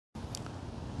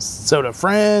Soda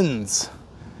friends.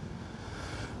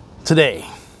 Today,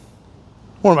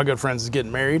 one of my good friends is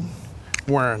getting married.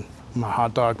 Wearing my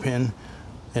hot dog pin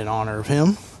in honor of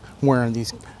him. Wearing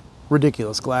these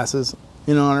ridiculous glasses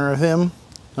in honor of him.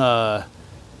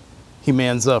 He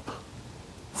mans up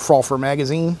Frolfer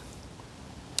magazine,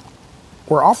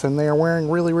 where often they are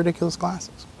wearing really ridiculous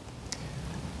glasses.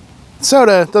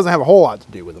 Soda doesn't have a whole lot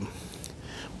to do with them,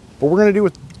 but we're gonna do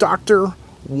with Dr.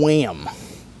 Wham.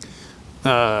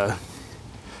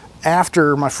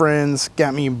 After my friends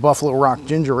got me Buffalo Rock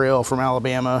Ginger Ale from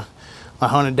Alabama, I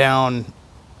hunted down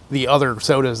the other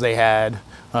sodas they had,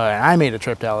 and I made a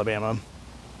trip to Alabama,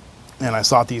 and I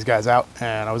sought these guys out,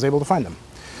 and I was able to find them,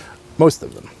 most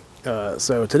of them.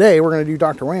 So today we're going to do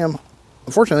Dr. Wham.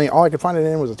 Unfortunately, all I could find it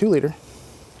in was a 2-liter.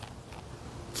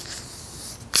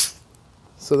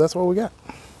 So that's what we got.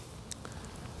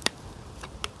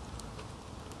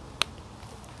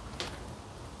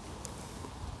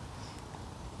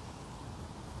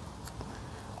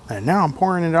 And now I'm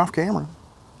pouring it off camera,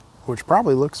 which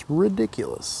probably looks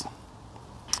ridiculous.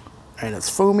 And it's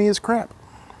foamy as crap.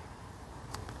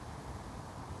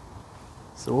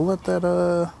 So we'll let that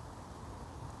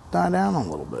die down a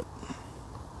little bit.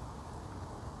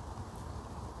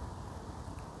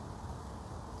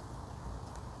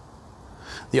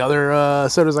 The other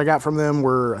sodas I got from them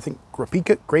were, I think,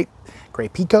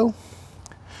 Grapico,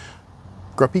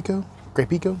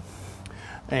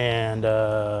 and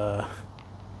a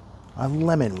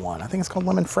lemon one. I think it's called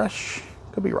Lemon Fresh.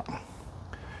 Could be wrong.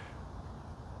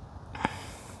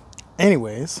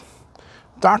 Anyways,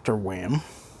 Dr. Wham.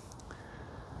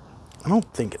 I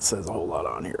don't think it says a whole lot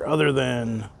on here other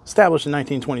than established in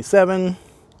 1927,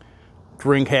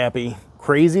 drink happy,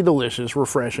 crazy delicious,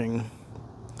 refreshing,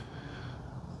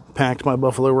 packed by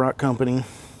Buffalo Rock Company.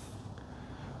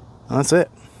 That's it.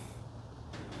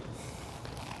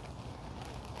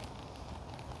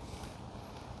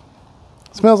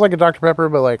 Smells like a Dr. Pepper,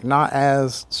 but like not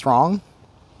as strong.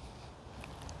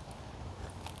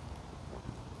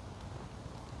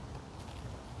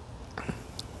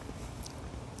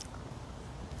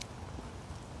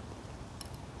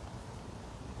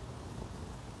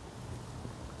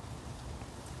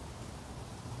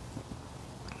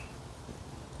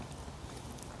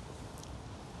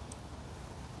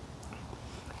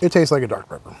 It tastes like a Dr.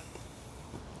 Pepper.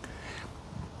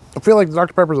 I feel like the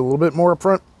Dr. Pepper is a little bit more up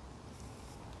front.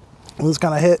 This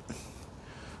kind of hit.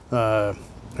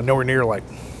 Nowhere near like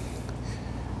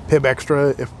Pib Extra,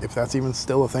 if that's even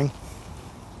still a thing.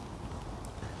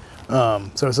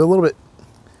 So it's a little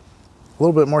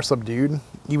bit more subdued.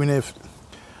 Even if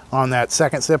on that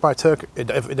second sip I took, it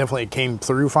definitely came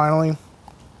through finally.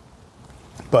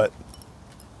 But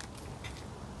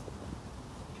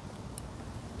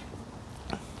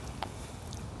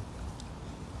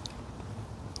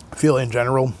I feel in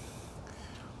general,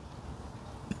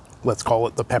 let's call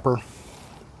it the pepper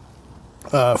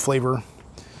flavor,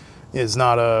 is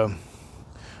not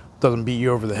doesn't beat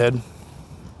you over the head.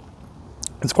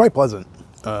 It's quite pleasant.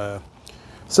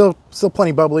 Still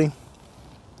plenty bubbly.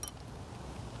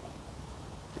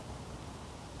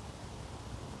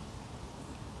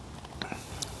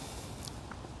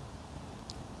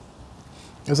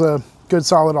 It's a good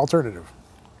solid alternative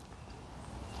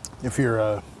if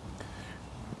you're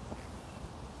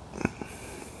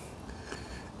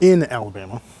in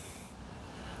Alabama.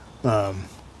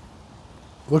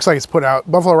 Looks like it's put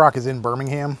out. Buffalo Rock is in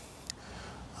Birmingham.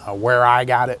 Where I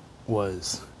got it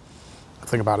was, I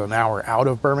think, about an hour out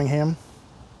of Birmingham.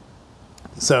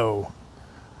 So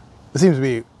it seems to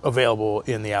be available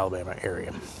in the Alabama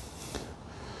area.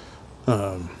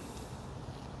 But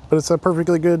it's a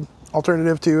perfectly good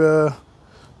alternative to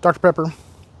Dr. Pepper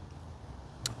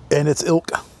and its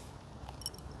ilk.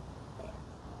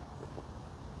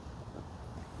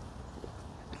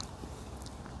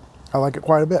 I like it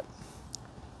quite a bit.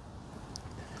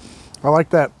 I like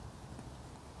that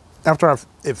after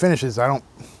it finishes, I don't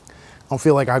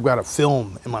feel like I've got a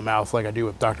film in my mouth like I do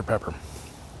with Dr. Pepper.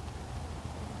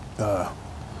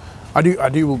 I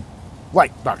do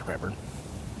like Dr. Pepper,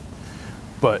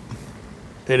 but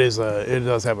it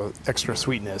does have an extra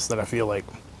sweetness that I feel like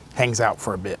hangs out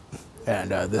for a bit,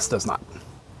 and this does not.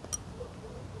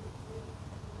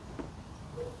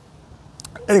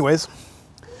 Anyways,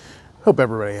 hope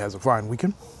everybody has a fine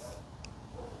weekend.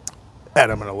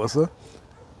 Adam and Alyssa,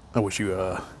 I wish you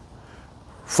a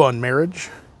fun marriage,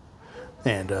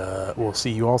 and we'll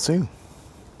see you all soon.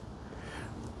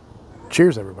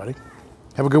 Cheers, everybody.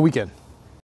 Have a good weekend.